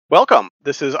Welcome.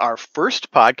 This is our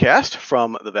first podcast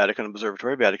from the Vatican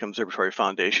Observatory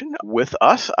Foundation. With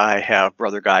us, I have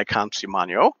Brother Guy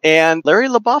Consimano and Larry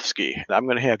Lebofsky. I'm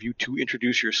going to have you two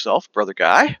introduce yourself, Brother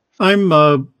Guy. I'm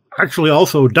actually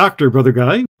also Dr. Brother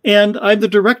Guy, and I'm the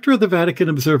director of the Vatican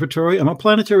Observatory. I'm a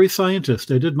planetary scientist.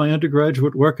 I did my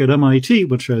undergraduate work at MIT,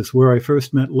 which is where I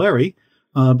first met Larry,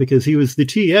 because he was the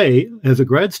TA as a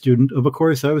grad student of a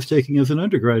course I was taking as an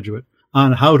undergraduate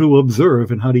on how to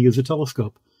observe and how to use a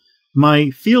telescope. My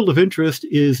field of interest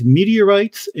is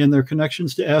meteorites and their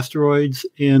connections to asteroids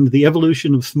and the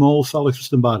evolution of small solar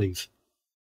system bodies.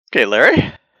 Okay,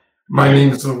 Larry? My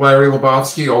name is Larry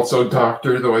Lebofsky, also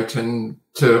doctor, though I tend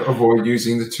to avoid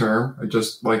using the term. I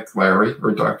just like Larry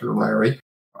or Dr. Larry.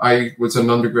 I was an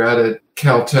undergrad at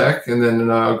Caltech and then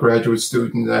a graduate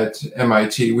student at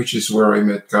MIT, which is where I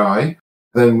met Guy.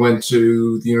 Then went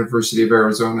to the University of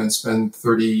Arizona and spent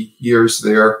 30 years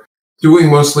there,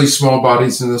 doing mostly small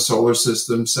bodies in the solar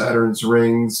system, Saturn's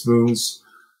rings, moons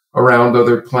around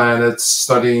other planets,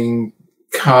 studying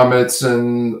comets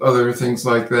and other things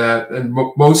like that, and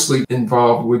mostly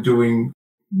involved with doing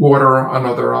water on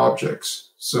other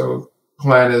objects. So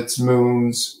planets,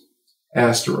 moons,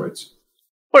 asteroids.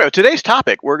 Well, today's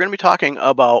topic, we're going to be talking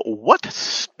about what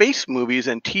space movies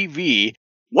and TV,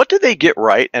 what did they get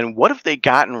right and what have they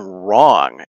gotten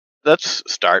wrong? Let's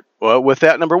start with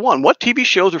that number one. What TV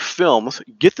shows or films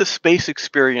get the space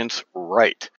experience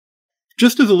right?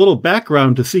 Just as a little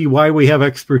background to see why we have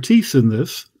expertise in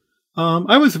this,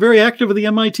 I was very active in the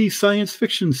MIT Science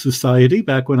Fiction Society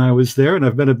back when I was there, and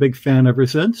I've been a big fan ever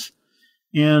since.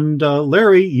 And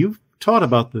Larry, you've taught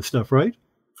about this stuff, right?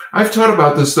 I've taught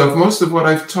about this stuff. Most of what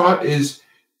I've taught is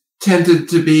tended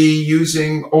to be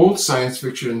using old science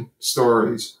fiction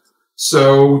stories.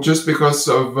 So just because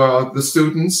of the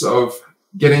students, of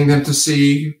getting them to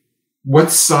see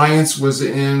what science was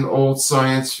in old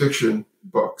science fiction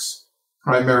books,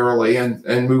 primarily,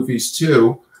 and movies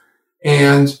too,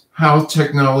 and how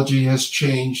technology has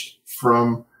changed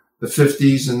from the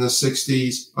 50s and the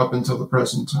 60s up until the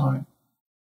present time.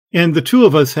 And the two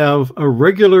of us have a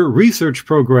regular research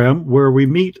program where we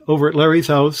meet over at Larry's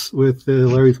house with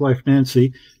Larry's wife,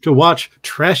 Nancy, to watch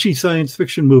trashy science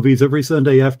fiction movies every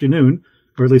Sunday afternoon,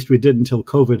 or at least we did until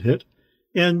COVID hit.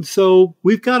 And so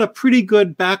we've got a pretty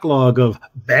good backlog of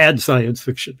bad science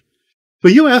fiction.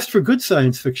 But you asked for good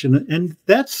science fiction, and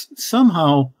that's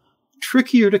somehow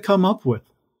trickier to come up with.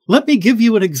 Let me give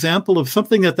you an example of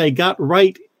something that they got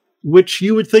right, which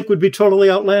you would think would be totally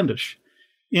outlandish.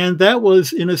 And that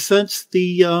was, in a sense,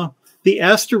 the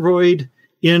asteroid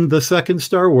in the second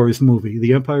Star Wars movie,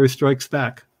 The Empire Strikes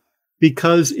Back,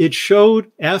 because it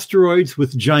showed asteroids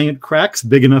with giant cracks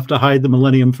big enough to hide the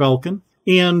Millennium Falcon.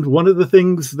 And one of the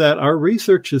things that our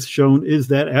research has shown is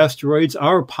that asteroids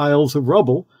are piles of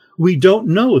rubble. We don't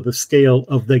know the scale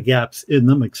of the gaps in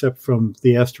them, except from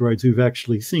the asteroids we've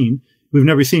actually seen. We've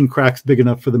never seen cracks big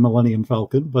enough for the Millennium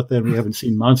Falcon, but then we haven't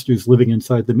seen monsters living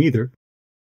inside them either.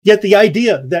 Yet the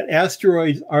idea that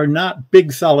asteroids are not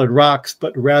big solid rocks,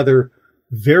 but rather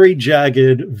very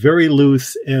jagged, very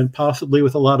loose, and possibly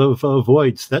with a lot of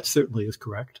voids, that certainly is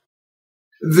correct.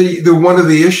 The one of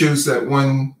the issues that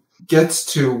one gets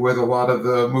to with a lot of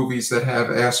the movies that have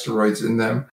asteroids in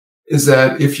them is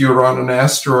that if you're on an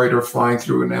asteroid or flying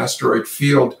through an asteroid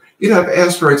field, you'd have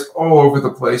asteroids all over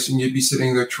the place and you'd be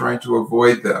sitting there trying to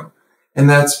avoid them. And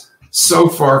that's so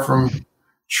far from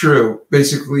true.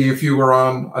 Basically, if you were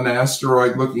on an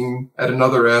asteroid looking at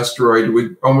another asteroid, it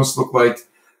would almost look like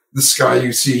the sky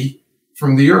you see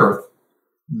from the Earth.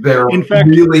 They're in fact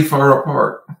really far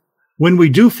apart. When we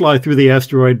do fly through the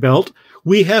asteroid belt,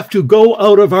 we have to go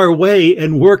out of our way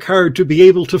and work hard to be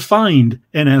able to find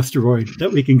an asteroid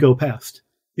that we can go past.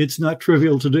 It's not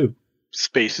trivial to do.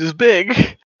 Space is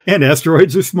big. And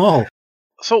asteroids are small.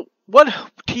 So what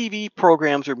TV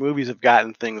programs or movies have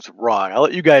gotten things wrong? I'll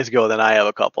let you guys go, then I have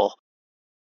a couple.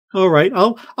 All right.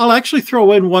 I'll actually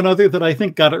throw in one other that I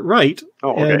think got it right.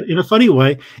 Oh, okay. And in a funny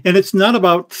way. And it's not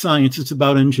about science, it's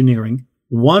about engineering.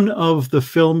 One of the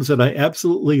films that I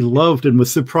absolutely loved and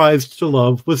was surprised to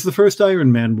love was the first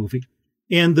Iron Man movie.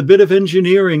 And the bit of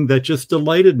engineering that just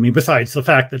delighted me, besides the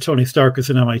fact that Tony Stark is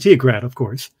an MIT grad, of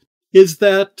course, is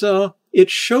that it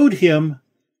showed him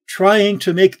trying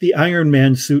to make the Iron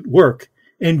Man suit work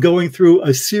and going through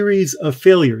a series of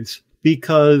failures,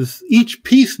 because each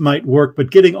piece might work,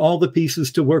 but getting all the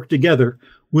pieces to work together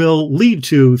will lead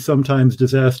to sometimes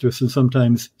disastrous and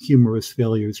sometimes humorous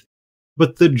failures.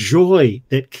 But the joy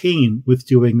that came with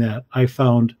doing that, I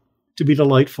found to be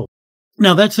delightful.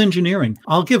 Now, that's engineering.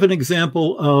 I'll give an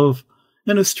example of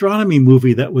an astronomy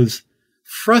movie that was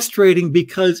frustrating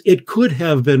because it could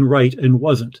have been right and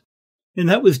wasn't. and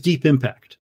that was Deep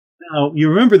Impact. Now, you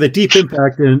remember that Deep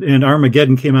Impact and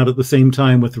Armageddon came out at the same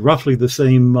time with roughly the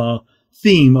same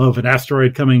theme of an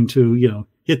asteroid coming to,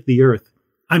 hit the Earth.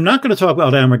 I'm not going to talk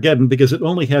about Armageddon because it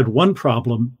only had one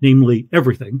problem, namely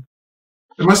everything.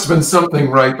 There must have been something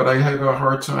right, but I have a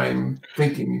hard time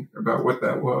thinking about what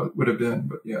that would have been,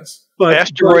 but yes. But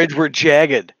asteroids were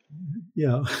jagged.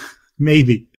 Yeah,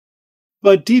 maybe.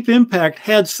 But Deep Impact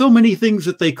had so many things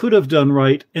that they could have done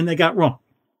right, and they got wrong.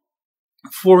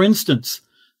 For instance,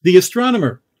 the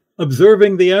astronomer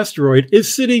observing the asteroid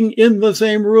is sitting in the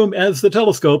same room as the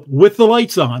telescope with the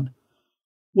lights on.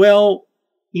 Well,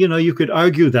 you could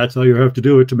argue that's all you have to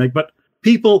do it to make, but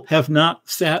people have not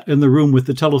sat in the room with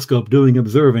the telescope doing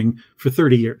observing for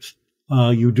 30 years.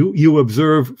 You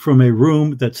observe from a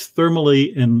room that's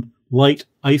thermally and light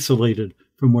isolated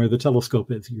from where the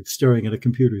telescope is. You're staring at a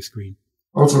computer screen.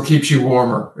 Also keeps you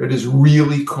warmer. It is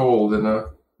really cold in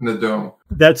the dome.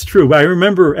 That's true. I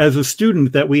remember as a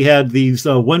student that we had these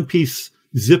one-piece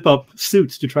zip-up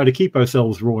suits to try to keep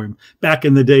ourselves warm back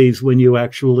in the days when you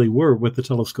actually were with the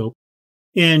telescope.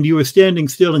 And you were standing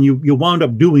still and you wound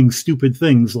up doing stupid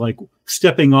things like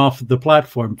stepping off the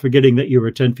platform, forgetting that you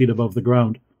were 10 feet above the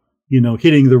ground,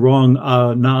 hitting the wrong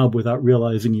knob without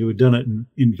realizing you had done it and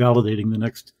invalidating the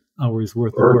next hour's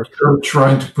worth of work. Or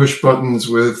trying to push buttons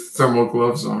with thermal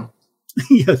gloves on.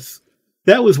 Yes,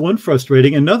 that was one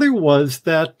frustrating. Another was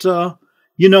that,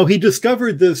 he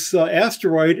discovered this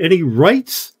asteroid and he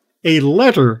writes a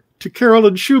letter to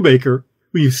Carolyn Shoemaker.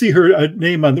 When you see her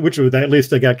name on which at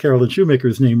least I got Carolyn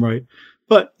Shoemaker's name right.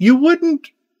 But you wouldn't,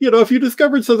 if you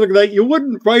discovered something like that, you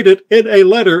wouldn't write it in a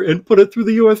letter and put it through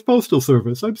the U.S. Postal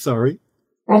Service. I'm sorry.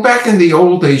 Well, back in the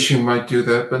old days, you might do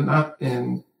that, but not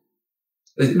in.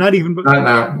 Not even. Not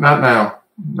now. Not now.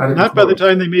 Not by the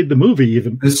time they made the movie,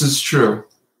 even. This is true.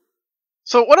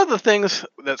 So one of the things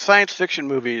that science fiction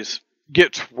movies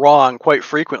gets wrong quite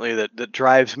frequently that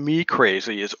drives me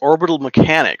crazy is orbital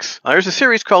mechanics. There's a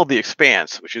series called The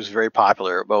Expanse, which is very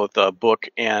popular, both book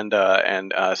and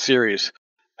series.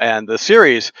 And the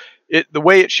series, the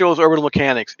way it shows orbital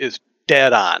mechanics is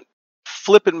dead on.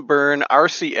 Flip and burn,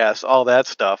 RCS, all that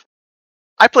stuff.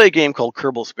 I play a game called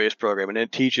Kerbal Space Program, and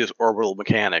it teaches orbital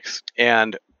mechanics.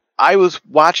 And I was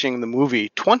watching the movie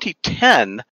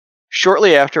 2010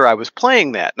 shortly after I was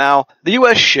playing that. Now, the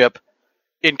U.S. ship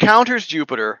encounters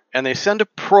Jupiter, and they send a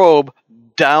probe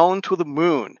down to the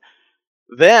moon.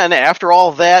 Then, after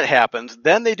all that happens,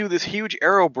 then they do this huge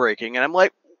aerobraking, and I'm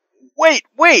like, wait!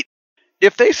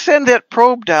 If they send that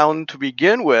probe down to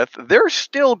begin with, they're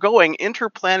still going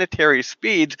interplanetary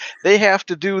speeds. They have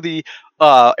to do the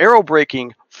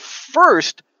aerobraking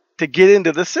first to get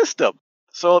into the system.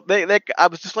 So I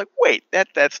was just like, wait,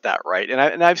 that's not right.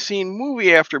 And I've seen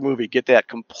movie after movie get that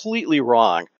completely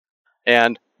wrong.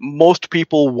 And most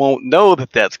people won't know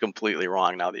that that's completely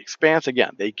wrong. Now, The Expanse,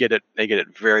 again, they get it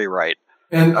very right.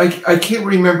 And I can't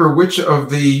remember which of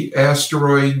the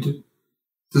asteroid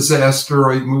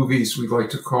movies, we like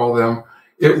to call them,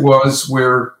 it was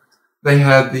where they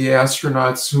had the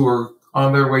astronauts who were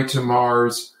on their way to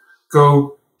Mars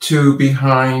go to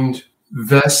behind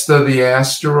Vesta, the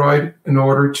asteroid, in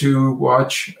order to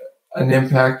watch an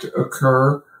impact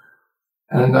occur.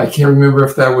 And I can't remember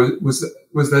if that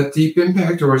was that Deep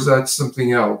Impact or was that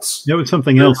something else? That was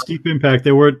something else. Deep Impact.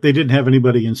 They didn't have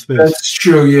anybody in space. That's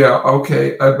true. Yeah.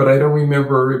 Okay. But I don't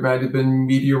remember. It might have been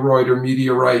Meteoroid or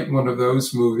Meteorite, one of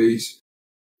those movies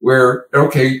where,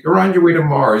 okay, you're on your way to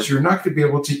Mars. You're not going to be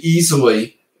able to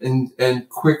easily and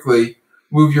quickly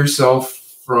move yourself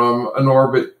from an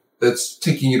orbit that's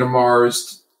taking you to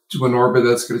Mars to an orbit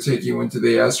that's going to take you into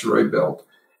the asteroid belt.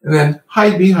 And then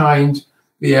hide behind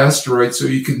the asteroid so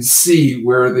you can see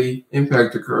where the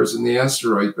impact occurs in the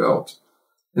asteroid belt.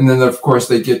 And then, of course,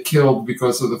 they get killed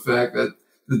because of the fact that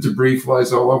the debris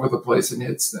flies all over the place and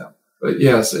hits them. But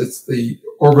yes, it's the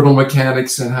orbital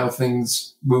mechanics and how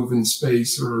things move in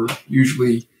space are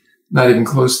usually not even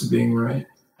close to being right.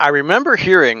 I remember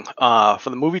hearing from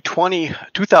the movie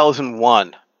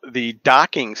 2001, the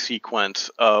docking sequence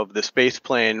of the space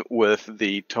plane with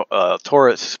the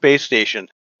Taurus space station.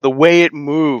 The way it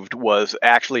moved was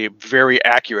actually very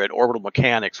accurate orbital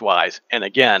mechanics wise. And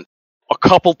again, a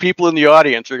couple people in the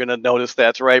audience are going to notice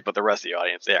that's right, but the rest of the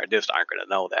audience there just aren't going to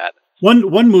know that.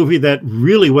 One movie that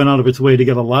really went out of its way to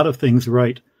get a lot of things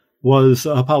right was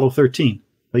Apollo 13.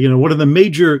 One of the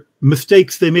major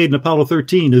mistakes they made in Apollo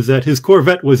 13 is that his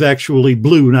Corvette was actually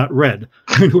blue, not red.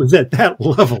 It was at that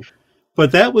level.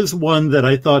 But that was one that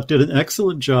I thought did an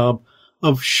excellent job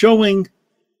of showing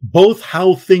both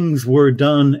how things were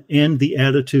done and the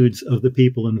attitudes of the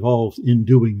people involved in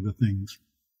doing the things.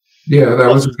 Yeah,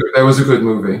 that was a good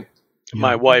movie.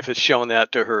 My wife has shown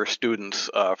that to her students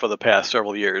for the past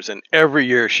several years, and every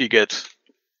year she gets,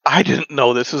 I didn't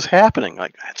know this was happening.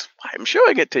 Like, that's why I'm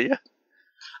showing it to you.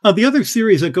 The other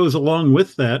series that goes along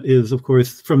with that is, of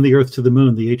course, From the Earth to the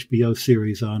Moon, the HBO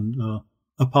series on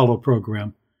Apollo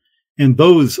program. And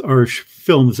those are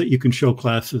films that you can show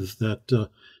classes. That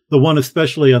the one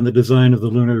especially on the design of the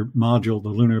lunar module, the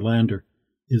lunar lander,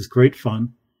 is great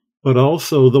fun. But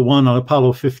also the one on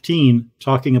Apollo 15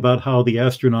 talking about how the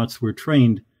astronauts were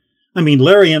trained. I mean,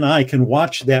 Larry and I can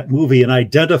watch that movie and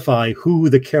identify who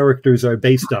the characters are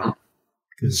based on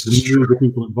because we knew the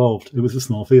people involved. It was a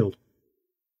small field.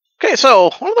 Okay, so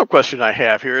one other question I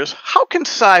have here is, how can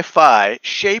sci-fi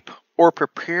shape or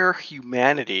prepare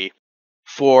humanity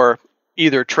for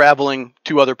either traveling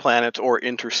to other planets or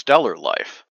interstellar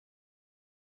life?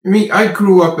 I mean, I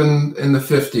grew up in the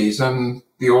 50s. I'm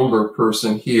the older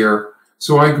person here.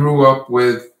 So I grew up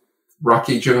with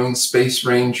Rocky Jones, Space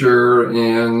Ranger,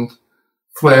 and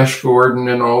Flash Gordon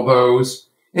and all those.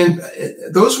 And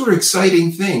those were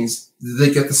exciting things. Did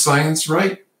they get the science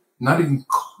right? Not even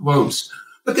close.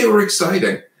 But they were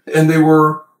exciting. And they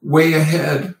were way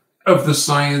ahead of the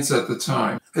science at the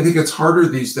time. I think it's harder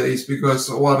these days because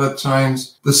a lot of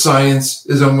times the science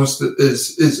is almost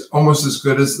as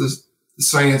good as the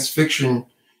science fiction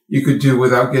you could do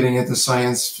without getting into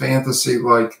science fantasy,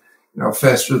 like,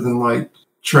 faster than light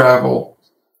travel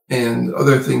and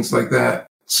other things like that.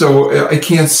 So I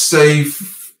can't say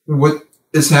what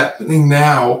is happening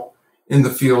now in the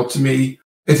field. To me,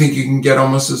 I think you can get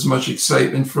almost as much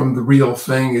excitement from the real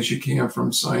thing as you can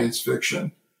from science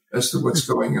fiction as to what's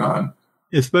going on.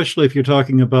 Especially if you're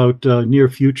talking about near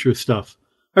future stuff.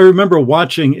 I remember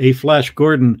watching a Flash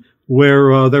Gordon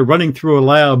where they're running through a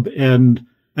lab and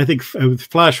I think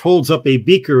Flash holds up a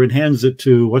beaker and hands it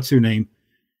to what's her name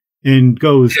and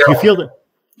goes, Carol. "You feel that?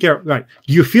 Carol, right.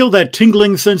 Do you feel that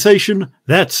tingling sensation?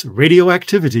 That's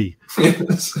radioactivity."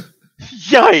 Yes.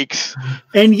 Yikes!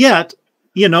 And yet,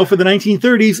 for the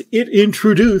 1930s, it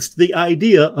introduced the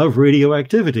idea of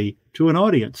radioactivity to an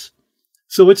audience.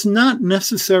 So it's not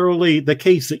necessarily the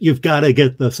case that you've got to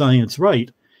get the science right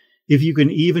if you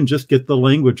can even just get the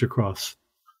language across.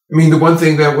 I mean, the one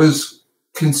thing that was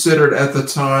considered at the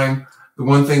time, the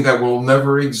one thing that will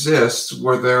never exist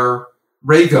were their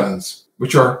ray guns,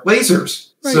 which are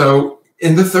lasers. Right. So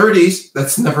in the 30s,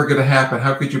 that's never going to happen.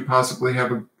 How could you possibly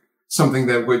have something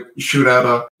that would shoot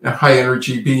out a high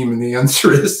energy beam? And the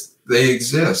answer is they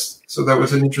exist. So that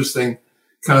was an interesting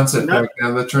concept back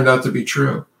then that turned out to be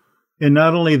true. And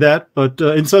not only that, but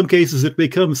in some cases it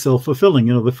becomes self-fulfilling.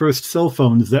 The first cell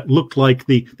phones that looked like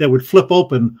that would flip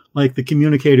open like the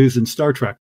communicators in Star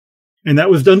Trek. And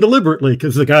that was done deliberately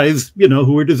because the guys,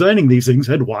 who were designing these things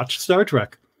had watched Star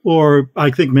Trek. Or I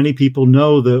think many people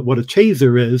know what a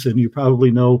taser is, and you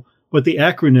probably know what the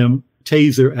acronym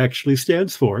TASER actually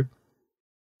stands for.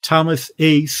 Thomas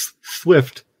A.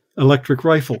 Swift Electric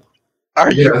Rifle.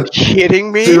 Are you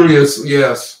kidding me? Serious,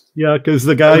 yes. Yeah, because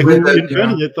the guy who invented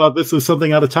it thought this was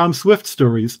something out of Tom Swift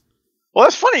stories. Well,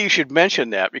 it's funny you should mention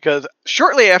that because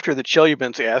shortly after the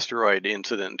Chelyabinsk asteroid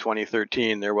incident in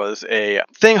 2013, there was a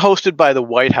thing hosted by the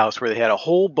White House where they had a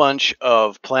whole bunch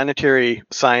of planetary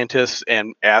scientists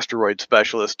and asteroid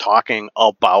specialists talking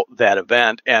about that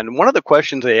event. And one of the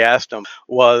questions they asked them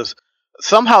was,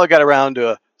 somehow it got around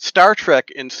to Star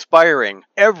Trek inspiring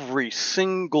every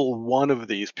single one of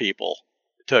these people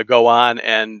to go on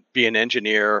and be an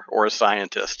engineer or a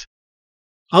scientist.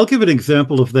 I'll give an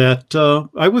example of that.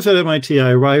 I was at MIT.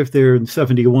 I arrived there in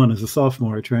 71 as a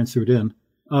sophomore. I transferred in.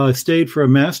 Stayed for a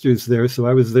master's there, so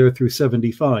I was there through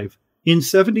 75. In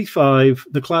 75,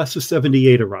 the class of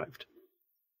 78 arrived.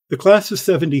 The class of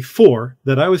 74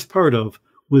 that I was part of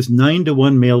was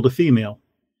 9-to-1 male to female.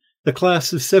 The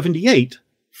class of 78,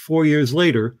 4 years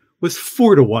later, was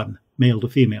 4-to-1 male to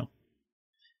female.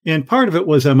 And part of it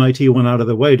was MIT went out of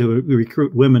the way to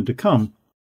recruit women to come.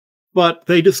 But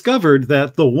they discovered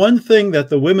that the one thing that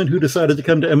the women who decided to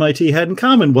come to MIT had in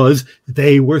common was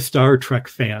they were Star Trek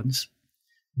fans.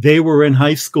 They were in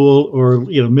high school or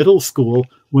middle school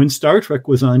when Star Trek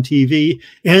was on TV,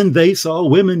 and they saw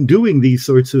women doing these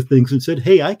sorts of things and said,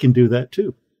 hey, I can do that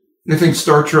too. I think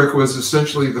Star Trek was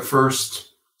essentially the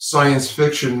first science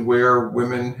fiction where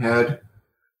women had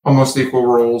almost equal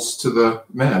roles to the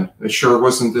men. It sure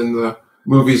wasn't in the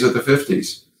movies of the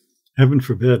 50s. Heaven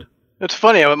forbid. It's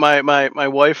funny. My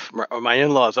wife, my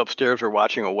in-laws upstairs were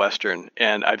watching a Western,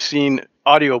 and I've seen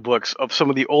audiobooks of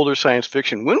some of the older science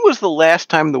fiction. When was the last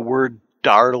time the word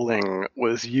darling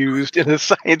was used in a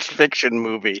science fiction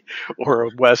movie or a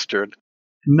Western?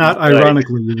 Not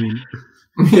ironically, you mean.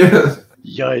 Yeah.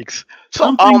 Yikes.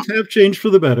 Some things have changed for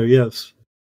the better, yes.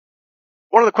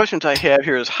 One of the questions I have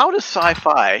here is, how does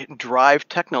sci-fi drive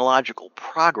technological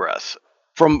progress?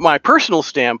 From my personal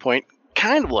standpoint,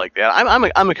 kind of like that.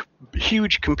 I'm a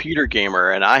huge computer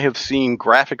gamer, and I have seen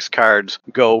graphics cards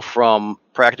go from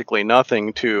practically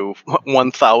nothing to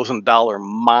 $1,000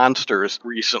 monsters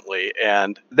recently,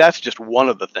 and that's just one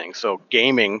of the things. So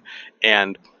gaming,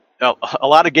 and a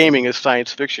lot of gaming is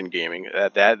science fiction gaming.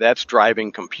 That's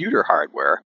driving computer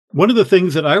hardware. One of the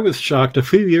things that I was shocked a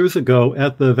few years ago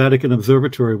at the Vatican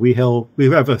Observatory, we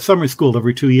have a summer school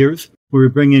every 2 years where we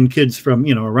bring in kids from,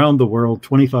 around the world,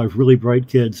 25 really bright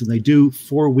kids, and they do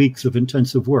 4 weeks of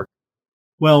intensive work.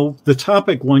 Well, the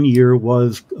topic one year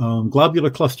was globular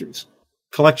clusters,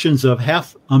 collections of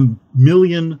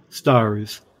 500,000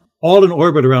 stars, all in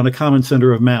orbit around a common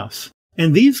center of mass.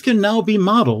 And these can now be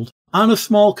modeled on a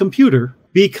small computer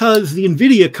because the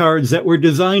NVIDIA cards that were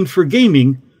designed for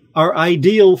gaming are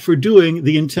ideal for doing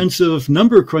the intensive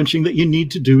number crunching that you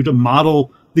need to do to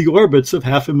model the orbits of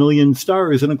 500,000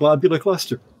 stars in a globular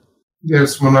cluster.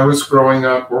 Yes, when I was growing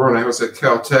up, or when I was at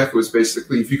Caltech, it was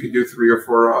basically if you could do 3 or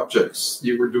 4 objects,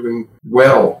 you were doing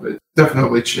well. It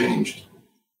definitely changed.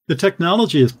 The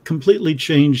technology has completely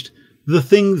changed the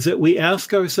things that we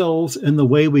ask ourselves and the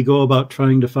way we go about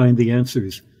trying to find the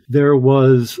answers. There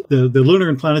was the Lunar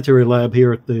and Planetary Lab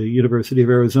here at the University of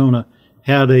Arizona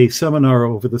had a seminar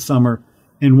over the summer,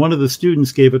 and one of the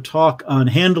students gave a talk on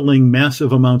handling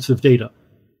massive amounts of data,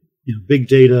 big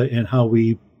data, and how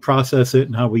we process it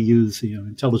and how we use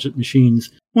intelligent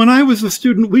machines. When I was a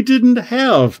student, we didn't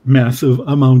have massive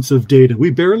amounts of data.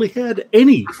 We barely had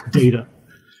any data.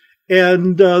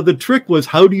 And the trick was,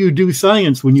 how do you do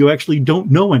science when you actually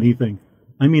don't know anything?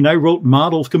 I mean, I wrote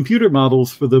computer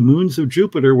models for the moons of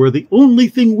Jupiter, where the only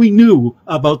thing we knew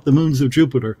about the moons of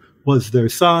Jupiter was their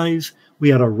size. We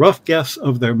had a rough guess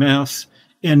of their mass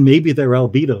and maybe their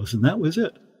albedos, and that was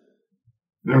it.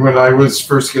 And when I was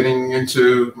first getting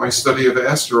into my study of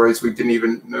asteroids, we didn't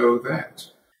even know that.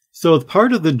 So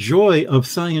part of the joy of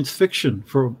science fiction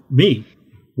for me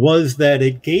was that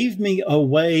it gave me a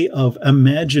way of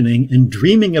imagining and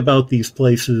dreaming about these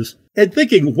places and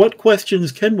thinking, what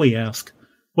questions can we ask?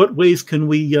 What ways can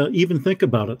we even think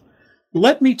about it?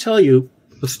 Let me tell you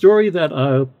a story that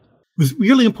was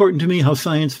really important to me, how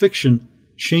science fiction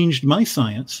changed my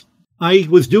science. I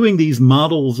was doing these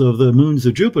models of the moons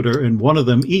of Jupiter, and one of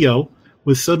them, Io,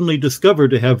 was suddenly discovered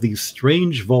to have these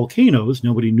strange volcanoes.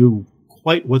 Nobody knew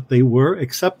quite what they were,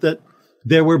 except that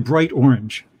they were bright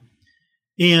orange.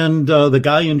 And the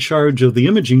guy in charge of the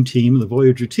imaging team, the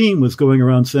Voyager team, was going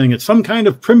around saying it's some kind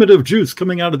of primitive juice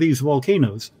coming out of these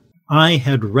volcanoes. I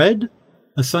had read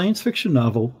a science fiction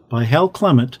novel by Hal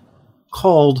Clement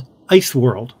called Ice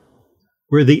World,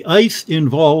 where the ice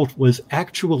involved was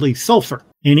actually sulfur.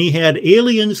 And he had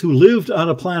aliens who lived on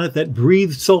a planet that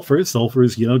breathed sulfur. Sulfur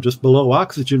is, just below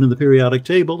oxygen in the periodic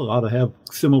table. It ought to have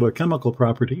similar chemical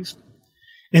properties.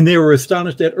 And they were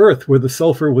astonished at Earth, where the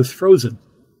sulfur was frozen.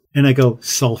 And I go,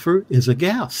 sulfur is a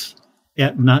gas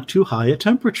at not too high a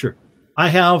temperature. I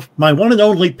have my one and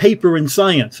only paper in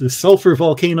science is Sulfur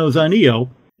Volcanoes on Io.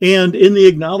 And in the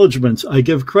acknowledgments, I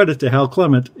give credit to Hal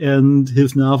Clement and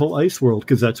his novel Ice World,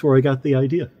 because that's where I got the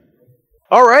idea.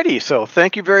 Alrighty, so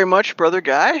thank you very much, Brother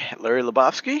Guy, Larry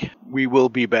Lebowski. We will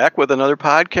be back with another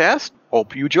podcast.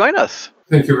 Hope you join us.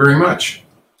 Thank you very much.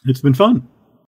 It's been fun.